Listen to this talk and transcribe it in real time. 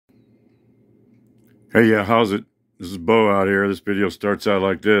Hey, yeah, how's it? This is Bo out here. This video starts out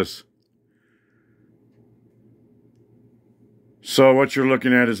like this. So what you're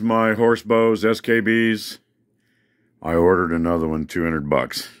looking at is my horse bows, SKBs. I ordered another one, 200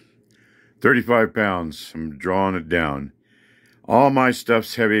 bucks. 35 pounds. I'm drawing it down. All my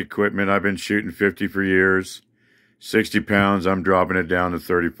stuff's heavy equipment. I've been shooting 50 for years. 60 pounds, I'm dropping it down to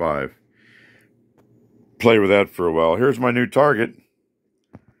 35. Play with that for a while. Here's my new target.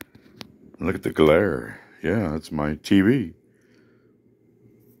 Look at the glare. Yeah, that's my TV.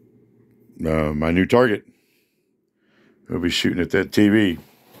 My new target. We'll be shooting at that TV.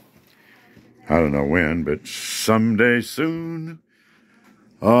 I don't know when, but someday soon.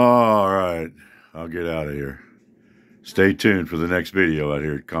 All right, I'll get out of here. Stay tuned for the next video out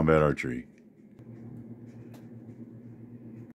here at Combat Archery.